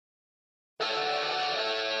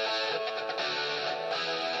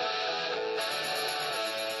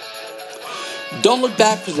Don't look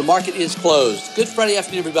back because the market is closed. Good Friday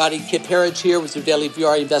afternoon, everybody. Kip Herriage here with your daily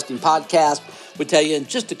VRA investing podcast. We'll tell you in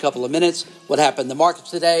just a couple of minutes what happened in the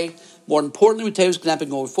markets today. More importantly, we'll tell you what's going to happen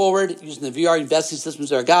going forward using the VRA investing system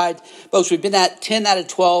as our guide. Folks, we've been at 10 out of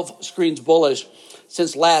 12 screens bullish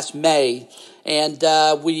since last May, and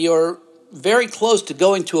we are very close to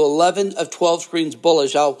going to 11 of 12 screens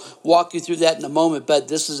bullish. I'll walk you through that in a moment, but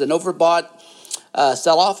this is an overbought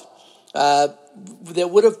sell-off that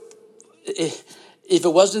would have, if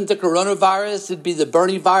it wasn't the coronavirus, it'd be the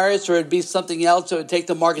Bernie virus or it'd be something else, so it would take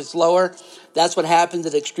the markets lower. That's what happens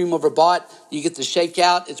at extreme overbought. You get the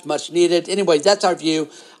shakeout. It's much needed. Anyway, that's our view.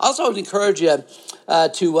 I also would encourage you to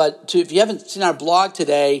if you haven't seen our blog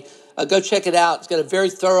today, go check it out. It's got a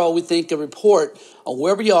very thorough, we think, a report on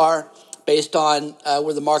where we are based on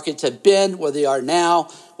where the markets have been, where they are now,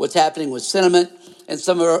 what's happening with sentiment, and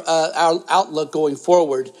some of our outlook going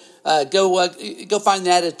forward. Go find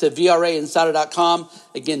that at VRAinsider.com.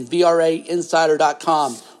 Again,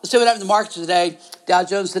 VRAinsider.com. Let's see what happened in the markets today. Dow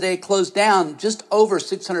Jones today closed down just over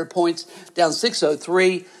 600 points, down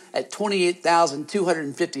 603 at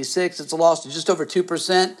 28,256. It's a loss of just over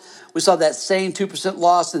 2%. We saw that same 2%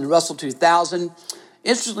 loss in the Russell 2000.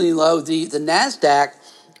 Interestingly, though, the NASDAQ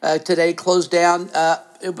today closed down.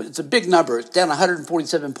 It's a big number. It's down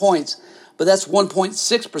 147 points, but that's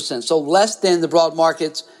 1.6%, so less than the broad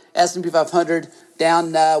markets. S&P 500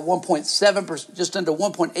 down 1.7%, just under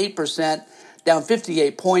 1.8%, down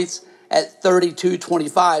 58 points at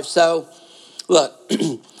 32.25. So, look,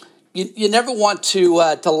 you never want to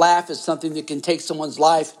laugh at something that can take someone's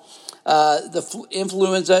life. The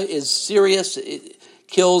influenza is serious. It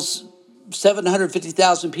kills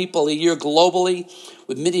 750,000 people a year globally,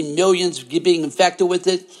 with many millions being infected with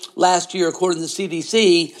it. Last year, according to the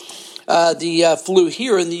CDC, the flu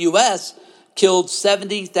here in the U.S. killed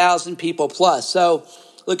 70,000 people plus. So,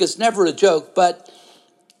 look, it's never a joke, but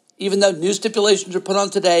even though new stipulations are put on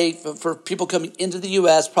today for people coming into the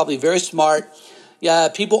U.S., probably very smart,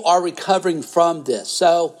 people are recovering from this.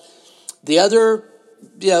 So, the other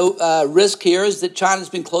risk here is that China's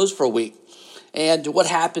been closed for a week. And what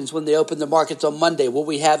happens when they open the markets on Monday? Will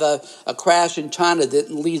we have a crash in China that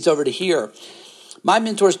leads over to here? My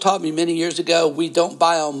mentors taught me many years ago, we don't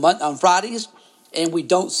buy on Fridays and we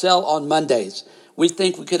don't sell on Mondays. We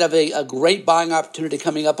think we could have a great buying opportunity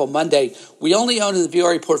coming up on Monday. We only own in the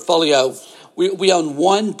VRA portfolio, we own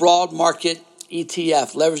one broad market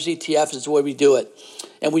ETF. Leveraged ETF is the way we do it.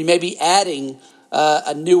 And we may be adding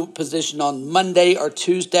a new position on Monday or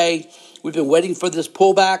Tuesday. We've been waiting for this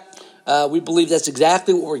pullback. We believe that's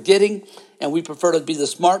exactly what we're getting, and we prefer to be the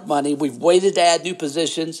smart money. We've waited to add new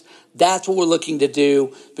positions. That's what we're looking to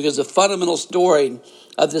do because the fundamental story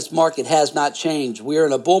of this market has not changed. We're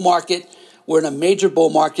in a bull market. We're in a major bull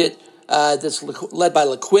market that's led by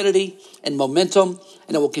liquidity and momentum,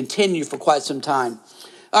 and it will continue for quite some time.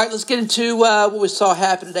 All right, let's get into what we saw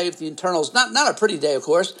happen today with the internals. Not a pretty day, of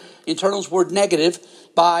course. The internals were negative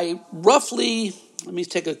by roughly, let me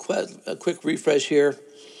take a quick refresh here,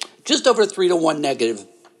 just over 3-1 negative.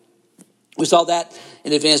 We saw that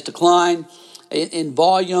in advanced decline, in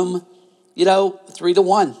volume,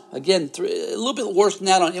 3-1. Again, a little bit worse than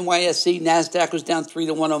that on NYSE. NASDAQ was down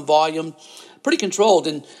 3-1 on volume. Pretty controlled.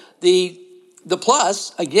 And the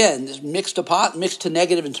plus, again, is mixed to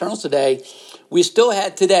negative internals today. We still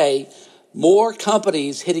had today more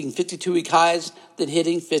companies hitting 52-week highs than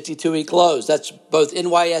hitting 52-week lows. That's both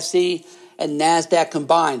NYSE and NASDAQ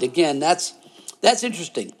combined. Again, that's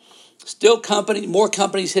interesting. Still more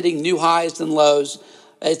companies hitting new highs than lows.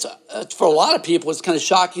 It's for a lot of people, it's kind of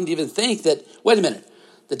shocking to even think that, wait a minute,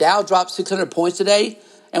 the Dow dropped 600 points today,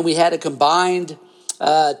 and we had a combined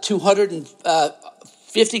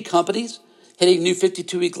 250 companies hitting new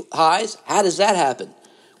 52-week highs. How does that happen?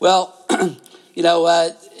 Well,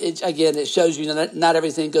 it shows you that not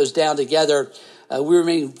everything goes down together. We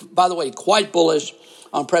remain, by the way, quite bullish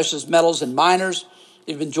on precious metals and miners. If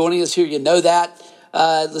you've been joining us here, you know that.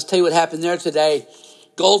 Let's tell you what happened there today.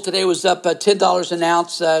 Gold today was up $10 an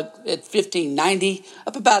ounce at $15.90,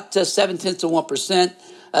 up about 0.7%.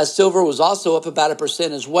 Silver was also up about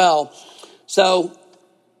 1% as well. So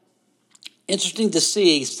interesting to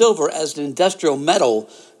see silver as an industrial metal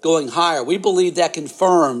going higher. We believe that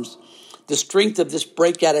confirms the strength of this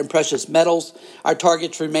breakout in precious metals. Our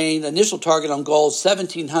targets remain, initial target on gold,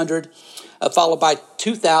 1,700, followed by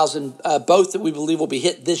 2,000, both that we believe will be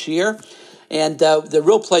hit this year. And the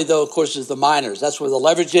real play, though, of course, is the miners. That's where the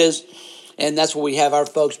leverage is, and that's where we have our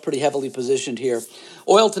folks pretty heavily positioned here.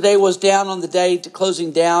 Oil today was down on the day,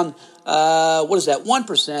 closing down,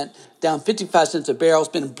 1%, down 55 cents a barrel. It's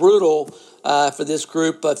been brutal for this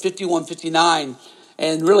group, 51.59.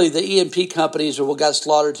 And really, the E&P companies are what got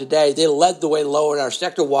slaughtered today. They led the way lower in our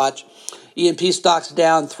sector watch. E&P stocks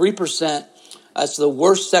down 3%. That's the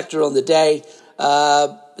worst sector on the day.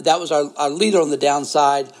 That was our leader on the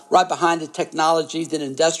downside. Right behind it, technologies and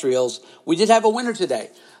industrials. We did have a winner today.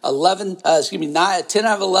 10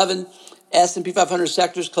 out of 11 S&P 500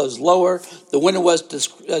 sectors closed lower. The winner was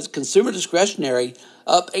consumer discretionary,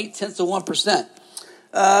 up 0.8%.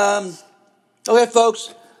 Okay,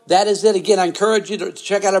 folks, that is it. Again, I encourage you to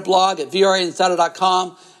check out our blog at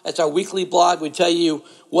VRAinsider.com. That's our weekly blog. We tell you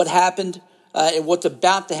what happened and what's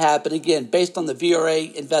about to happen, again, based on the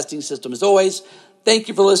VRA investing system. As always, thank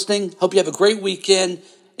you for listening. Hope you have a great weekend.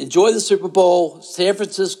 Enjoy the Super Bowl. San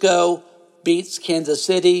Francisco beats Kansas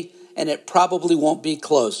City, and it probably won't be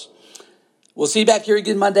close. We'll see you back here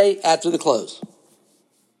again Monday after the close.